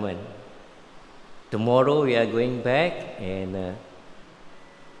environment. Tomorrow we are going back, and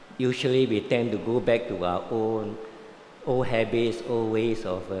usually we tend to go back to our own old habits, old ways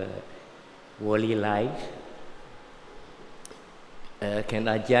of worldly life. Can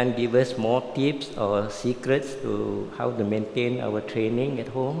Ajahn give us more tips or secrets to how to maintain our training at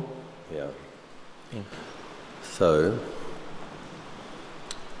home? Yeah. So,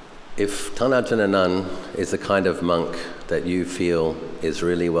 if Ajahn is the kind of monk that you feel is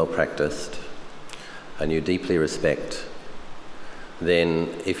really well practiced and you deeply respect, then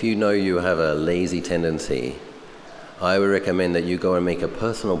if you know you have a lazy tendency, I would recommend that you go and make a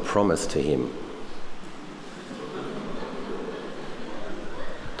personal promise to him.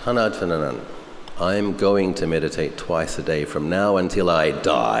 Ajahn, I'm going to meditate twice a day from now until I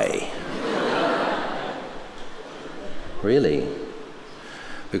die. Really?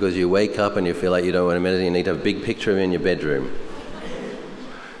 Because you wake up and you feel like you don't want to meditate, you need to have a big picture of him in your bedroom.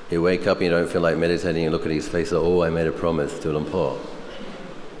 You wake up and you don't feel like meditating, you look at his face, oh, I made a promise to Lumpur.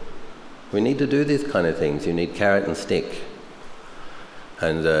 We need to do these kind of things. You need carrot and stick.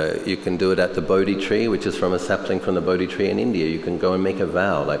 And you can do it at the Bodhi tree, which is from a sapling from the Bodhi tree in India. You can go and make a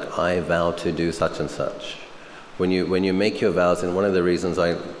vow, like, I vow to do such and such. When you make your vows, and one of the reasons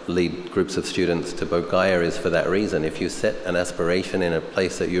I lead groups of students to Bodh Gaya is for that reason. If you set an aspiration in a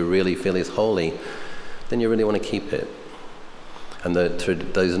place that you really feel is holy, then you really want to keep it. And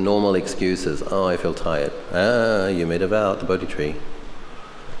those normal excuses, oh, I feel tired. Ah, you made a vow at the Bodhi tree.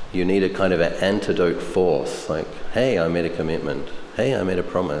 You need a kind of an antidote force, like, hey, I made a commitment. Hey, I made a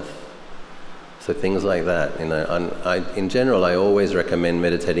promise. So things like that. In general, I always recommend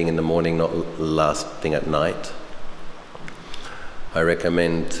meditating in the morning, not last thing at night. I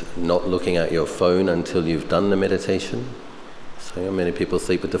recommend not looking at your phone until you've done the meditation. So many people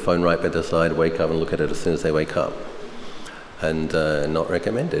sleep with the phone right by their side, wake up and look at it as soon as they wake up. And not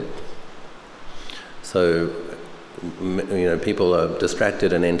recommended. So, people are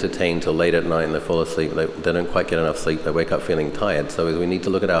distracted and entertained till late at night and they fall asleep. They don't quite get enough sleep. They wake up feeling tired. So we need to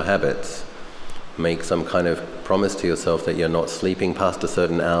look at our habits. Make some kind of promise to yourself that you're not sleeping past a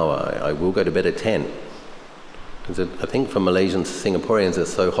certain hour. I will go to bed at 10. Because I think for Malaysians, Singaporeans,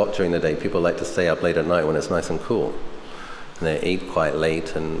 it's so hot during the day. People like to stay up late at night when it's nice and cool. And they eat quite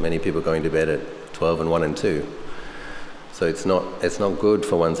late, and many people are going to bed at 12 and 1 and 2. So it's not good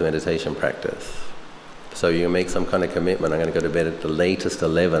for one's meditation practice. So you make some kind of commitment. I'm going to go to bed at the latest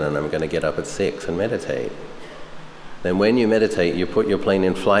 11 and I'm going to get up at 6 and meditate. Then when you meditate, you put your plane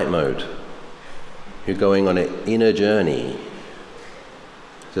in flight mode. You're going on an inner journey.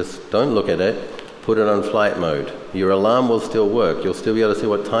 Just don't look at it. Put it on flight mode. Your alarm will still work. You'll still be able to see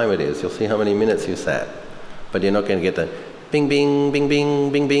what time it is. You'll see how many minutes you sat. But you're not going to get the bing, bing, bing,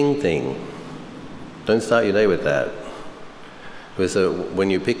 bing, bing, bing thing. Don't start your day with that. Because when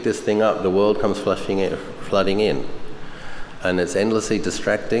you pick this thing up, the world comes flooding in. And it's endlessly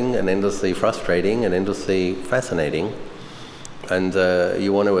distracting and endlessly frustrating and endlessly fascinating. And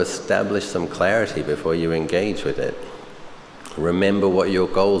you want to establish some clarity before you engage with it. Remember what your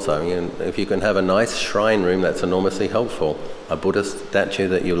goals are. If you can have a nice shrine room, that's enormously helpful. A Buddhist statue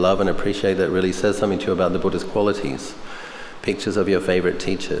that you love and appreciate that really says something to you about the Buddha's qualities. Pictures of your favorite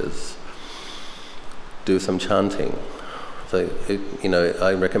teachers. Do some chanting. So,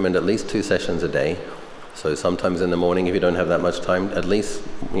 I recommend at least 2 sessions a day. So sometimes in the morning, if you don't have that much time, at least,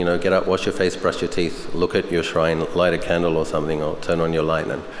 get up, wash your face, brush your teeth, look at your shrine, light a candle or something, or turn on your light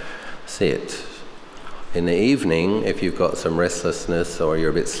and sit. In the evening, if you've got some restlessness or you're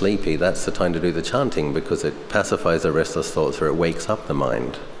a bit sleepy, that's the time to do the chanting because it pacifies the restless thoughts or it wakes up the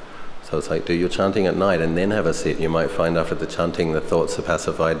mind. So it's like do your chanting at night and then have a sit. You might find after the chanting the thoughts are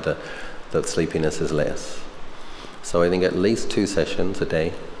pacified, the sleepiness is less. So I think at least 2 sessions a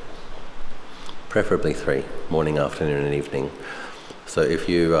day, preferably 3, morning, afternoon and evening. So if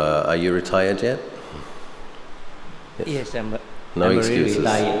you, are you retired yet? Yes, no I'm excuses.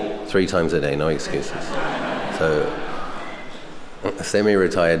 Really 3 times a day, no excuses. So,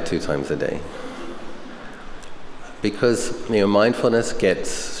 semi-retired 2 times a day. Because mindfulness gets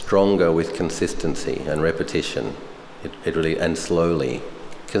stronger with consistency and repetition. It really, and slowly.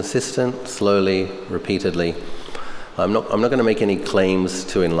 Consistent, slowly, repeatedly. I'm not going to make any claims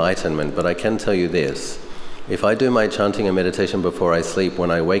to enlightenment, but I can tell you this. If I do my chanting and meditation before I sleep,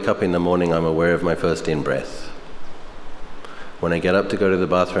 when I wake up in the morning, I'm aware of my first in-breath. When I get up to go to the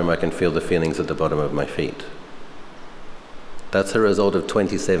bathroom, I can feel the feelings at the bottom of my feet. That's a result of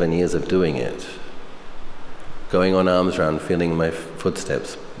 27 years of doing it. Going on arms round, feeling my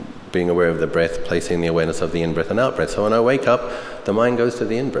footsteps, being aware of the breath, placing the awareness of the in-breath and out-breath. So when I wake up, the mind goes to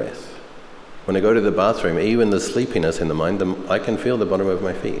the in-breath. When I go to the bathroom, even the sleepiness in the mind, I can feel the bottom of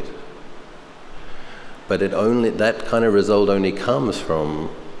my feet. But that kind of result only comes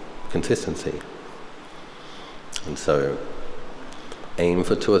from consistency. And so, aim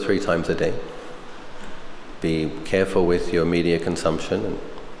for 2 or 3 times a day. Be careful with your media consumption. And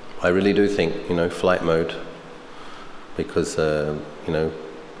I really do think, flight mode, because,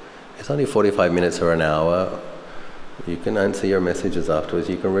 it's only 45 minutes or an hour. You can answer your messages afterwards.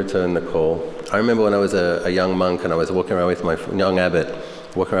 You can return the call. I remember when I was a young monk and I was walking around with my young abbot,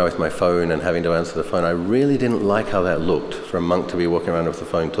 walking around with my phone and having to answer the phone. I really didn't like how that looked for a monk to be walking around with the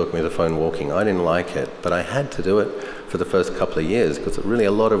phone, talking with the phone, walking. I didn't like it, but I had to do it for the first couple of years because it's really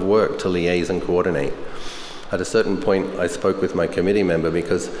a lot of work to liaise and coordinate. At a certain point, I spoke with my committee member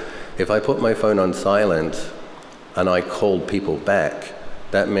because if I put my phone on silent and I called people back,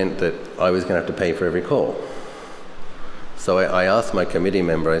 that meant that I was going to have to pay for every call. So I asked my committee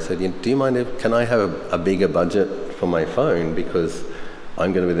member, I said, do you mind can I have a bigger budget for my phone because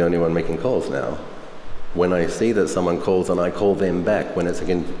I'm going to be the only one making calls now. When I see that someone calls and I call them back when it's a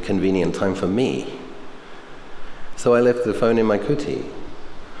convenient time for me. So I left the phone in my kuti.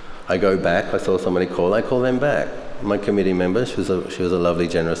 I go back, I saw somebody call, I call them back. My committee member, she was a lovely,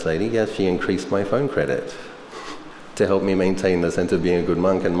 generous lady, yes, she increased my phone credit to help me maintain the sense of being a good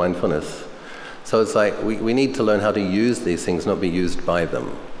monk and mindfulness. So it's like we need to learn how to use these things, not be used by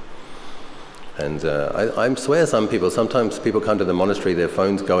them. And I swear sometimes people come to the monastery, their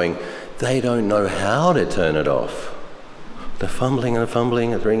phone's going, they don't know how to turn it off. They're fumbling and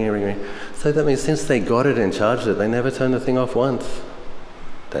fumbling, it's ringing. So that means since they got it and charged it, they never turn the thing off once.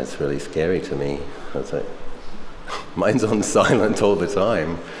 That's really scary to me. That's like, mine's on silent all the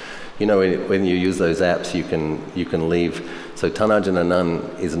time. When you use those apps, you can leave. So Ajahn Nun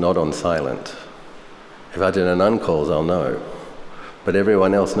is not on silent. If Ajahn Nun calls, I'll know. But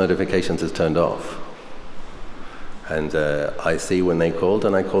everyone else, notifications is turned off. And I see when they called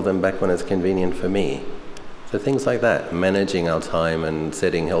and I call them back when it's convenient for me. So things like that, managing our time and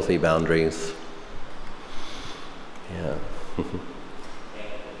setting healthy boundaries. Yeah.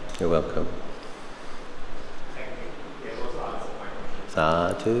 You're welcome.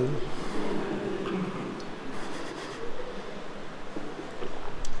 Sadhu.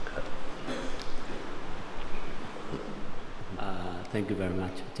 Thank you very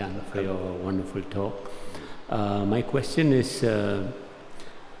much, Ajahn, for your wonderful talk. My question is,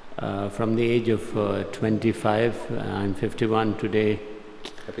 from the age of 25, I'm 51 today.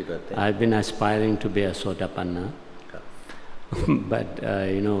 Happy birthday. I've been aspiring to be a Sotapanna.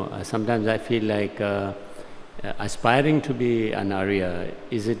 But, sometimes I feel like aspiring to be an Arya,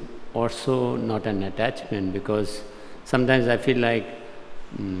 is it also not an attachment? Because sometimes I feel like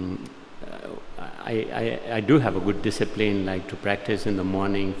I do have a good discipline, like to practice in the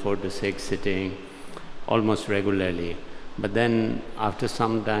morning, 4 to 6 sitting, almost regularly. But then after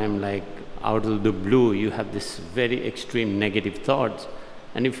some time, like out of the blue, you have this very extreme negative thoughts,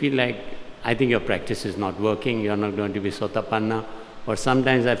 and you feel like, I think your practice is not working, you're not going to be Sotapanna. Or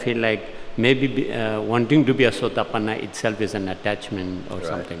sometimes I feel like maybe wanting to be a Sotapanna itself is an attachment or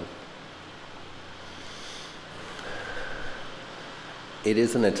something. It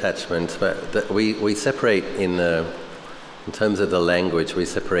is an attachment, but we separate in terms of the language, we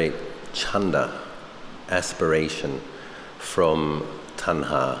separate chanda, aspiration, from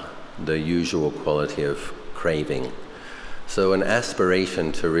tanha, the usual quality of craving. So an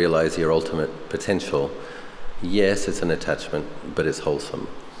aspiration to realize your ultimate potential, yes, it's an attachment, but it's wholesome.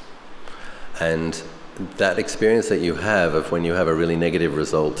 And that experience that you have of when you have a really negative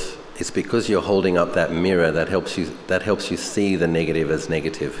result, it's because you're holding up that mirror that helps you see the negative as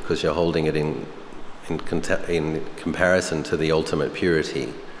negative, because you're holding it in comparison to the ultimate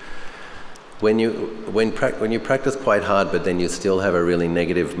purity. When you practice quite hard, but then you still have a really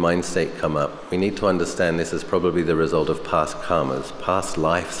negative mind state come up, we need to understand this is probably the result of past karmas, past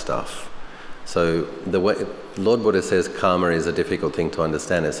life stuff. So the way Lord Buddha says karma is a difficult thing to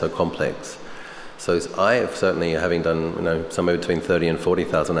understand, it's so complex. So I have certainly, having done somewhere between 30 and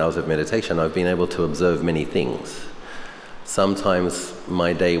 40,000 hours of meditation, I've been able to observe many things. Sometimes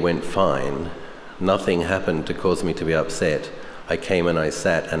my day went fine, nothing happened to cause me to be upset. I came and I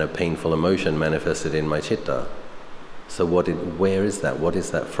sat and a painful emotion manifested in my citta. So where is that? What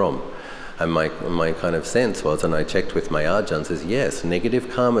is that from? And my kind of sense was, and I checked with my Ajahns, is yes, negative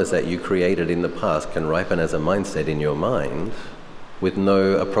karmas that you created in the past can ripen as a mind state in your mind, with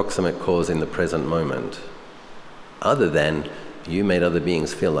no approximate cause in the present moment, other than you made other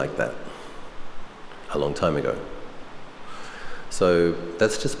beings feel like that a long time ago. So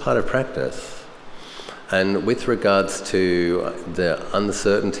that's just part of practice. And with regards to the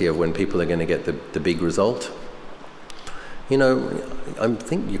uncertainty of when people are going to get the big result, I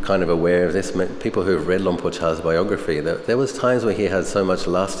think you're kind of aware of this. People who have read Luang Por Chah's biography, there was times where he had so much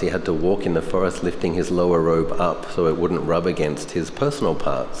lust he had to walk in the forest lifting his lower robe up so it wouldn't rub against his personal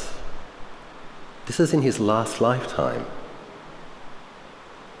parts. This is in his last lifetime.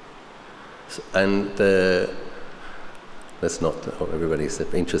 And everybody's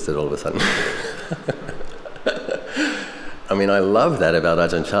interested all of a sudden. I mean, I love that about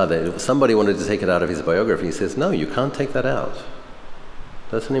Ajahn Chah, that if somebody wanted to take it out of his biography, he says, no, you can't take that out.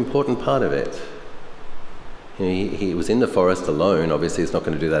 That's an important part of it. He was in the forest alone, obviously he's not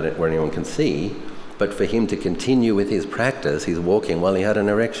going to do that where anyone can see, but for him to continue with his practice, he's walking while he had an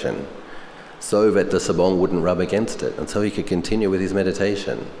erection, so that the sabong wouldn't rub against it, and so he could continue with his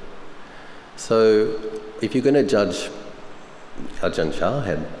meditation. So, if you're going to judge, Ajahn Chah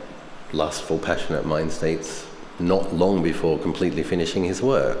had lustful, passionate mind states not long before completely finishing his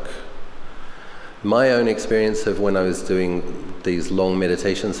work. My own experience of when I was doing these long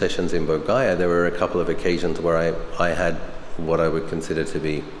meditation sessions in Bodh Gaya, there were a couple of occasions where I had what I would consider to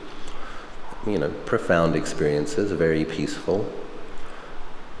be, profound experiences, very peaceful.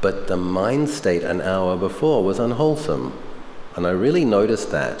 But the mind state an hour before was unwholesome. And I really noticed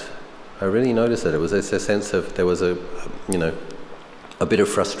that. It was a sense of, there was a bit of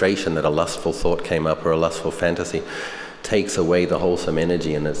frustration that a lustful thought came up or a lustful fantasy takes away the wholesome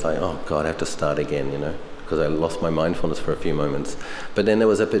energy, and it's like, oh God, I have to start again, because I lost my mindfulness for a few moments. But then there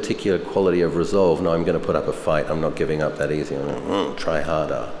was a particular quality of resolve. No, I'm going to put up a fight. I'm not giving up that easy. I'm going to try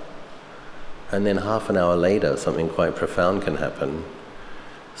harder. And then half an hour later, something quite profound can happen.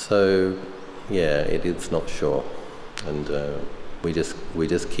 So, yeah, it's not sure. And we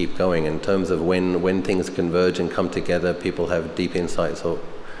just keep going. In terms of when things converge and come together, people have deep insights or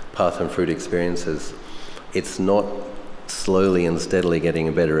path and fruit experiences. It's not slowly and steadily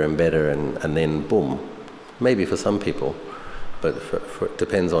getting better and better and then boom. Maybe for some people, but it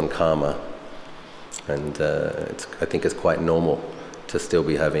depends on karma. And I think it's quite normal to still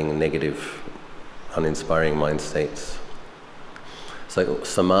be having negative, uninspiring mind states. So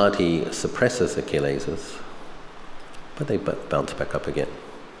samadhi suppresses the kilesas, but they bounce back up again.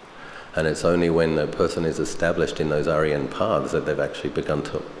 And it's only when a person is established in those Aryan paths that they've actually begun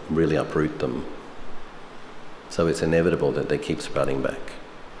to really uproot them. So it's inevitable that they keep sprouting back.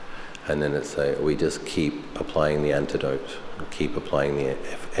 And then we just keep applying the antidote, keep applying the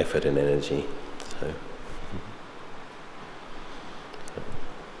effort and energy. So.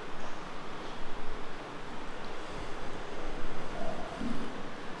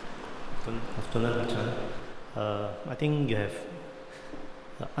 Afternoon, Ajahn. I think you have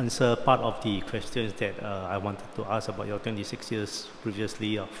answered part of the questions that I wanted to ask about your 26 years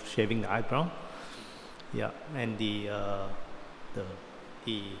previously of shaving the eyebrow. Yeah, and the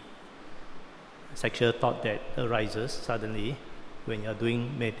sexual thought that arises suddenly when you're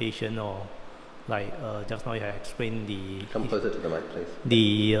doing meditation, or like just now you have explained the... Come closer to the mic, please.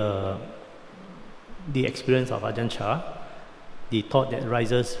 The experience of Ajahn Chah. the thought that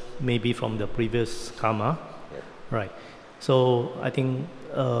arises maybe from the previous karma. Yeah. Right. So I think,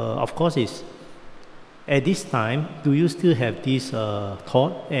 of course, is at this time, do you still have this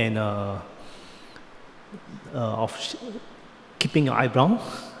thought and of keeping your eyebrow?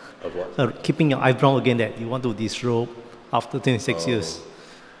 Of what? Keeping your eyebrow again, that you want to disrobe after 26 years?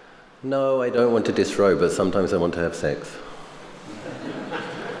 No, I don't want to disrobe, but sometimes I want to have sex.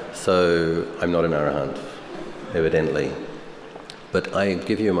 So I'm not an arahant, evidently. But I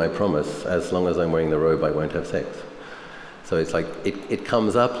give you my promise, as long as I'm wearing the robe, I won't have sex. So it's like, it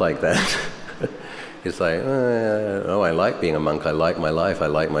comes up like that. It's like, oh, I like being a monk, I like my life, I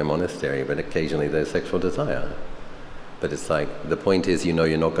like my monastery, but occasionally there's sexual desire. But it's like, the point is, you know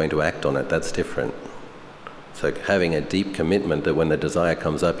you're not going to act on it, that's different. So having a deep commitment that when the desire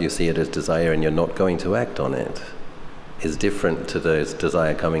comes up, you see it as desire and you're not going to act on it, is different to the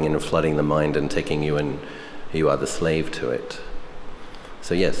desire coming in and flooding the mind and taking you, and you are the slave to it.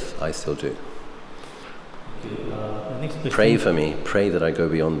 So yes, I still do. The next question. Pray for me, pray that I go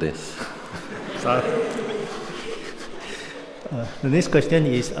beyond this. The next question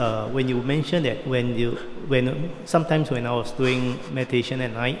is, when you mentioned that sometimes when I was doing meditation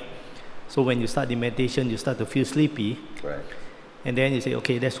at night, so when you start the meditation, you start to feel sleepy. Right. And then you say,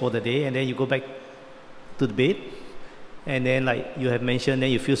 okay, that's for the day. And then you go back to the bed. And then, like you have mentioned, then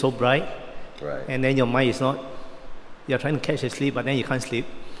you feel so bright. Right. And then your mind is not, you're trying to catch a sleep, but then you can't sleep.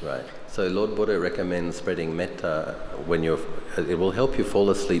 Right. So Lord Buddha recommends spreading metta when it will help you fall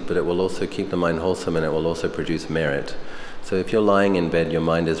asleep, but it will also keep the mind wholesome and it will also produce merit. So if you're lying in bed, your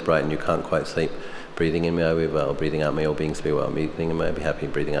mind is bright and you can't quite sleep, breathing in, may I be well, breathing out, may all beings be well, breathing in, may I be happy,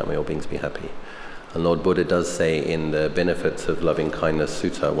 breathing out, may all beings be happy. And Lord Buddha does say in the Benefits of Loving Kindness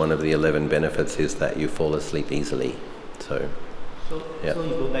Sutta, one of the 11 benefits is that you fall asleep easily. So yeah. So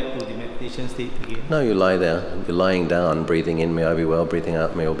you go back to the meditation state again? No, you lie there, you're lying down, breathing in, may I be well, breathing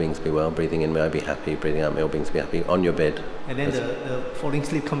out, may all beings be well, breathing in, may I be happy, breathing out, may all beings be happy, on your bed. And then the falling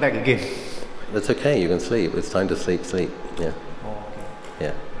sleep come back again? That's okay, you can sleep, it's time to sleep, yeah. Oh, okay.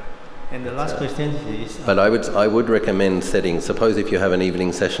 Yeah. And the last question is... But I would recommend setting, suppose if you have an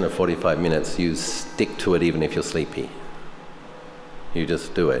evening session of 45 minutes, you stick to it even if you're sleepy. You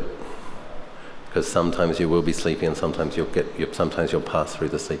just do it. Because sometimes you will be sleepy and sometimes you'll pass through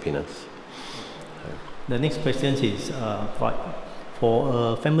the sleepiness. The next question is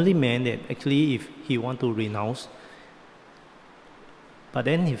for a family man that actually if he want to renounce, but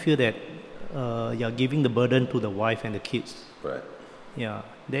then he feel that you're giving the burden to the wife and the kids. Right. Yeah,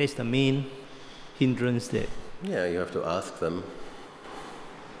 that is the main hindrance there. Yeah, you have to ask them.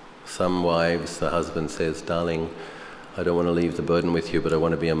 Some wives, the husband says, darling, I don't want to leave the burden with you, but I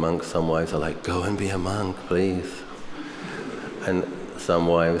want to be a monk. Some wives are like, go and be a monk, please. And some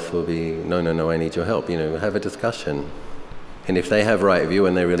wives will be, no, I need your help. Have a discussion. And if they have right view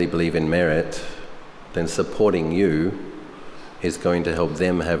and they really believe in merit, then supporting you is going to help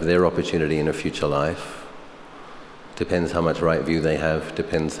them have their opportunity in a future life. Depends how much right view they have,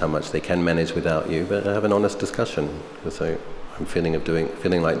 depends how much they can manage without you, but have an honest discussion. So I'm feeling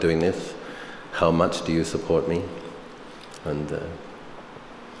like doing this. How much do you support me? And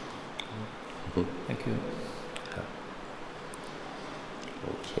Thank you.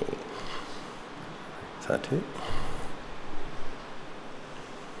 Okay. Satu.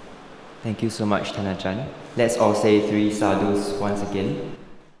 Thank you so much, Ajahn. Let's all say 3 sadhus once again.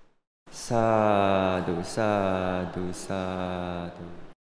 Sadhu, sadhu, sadhu.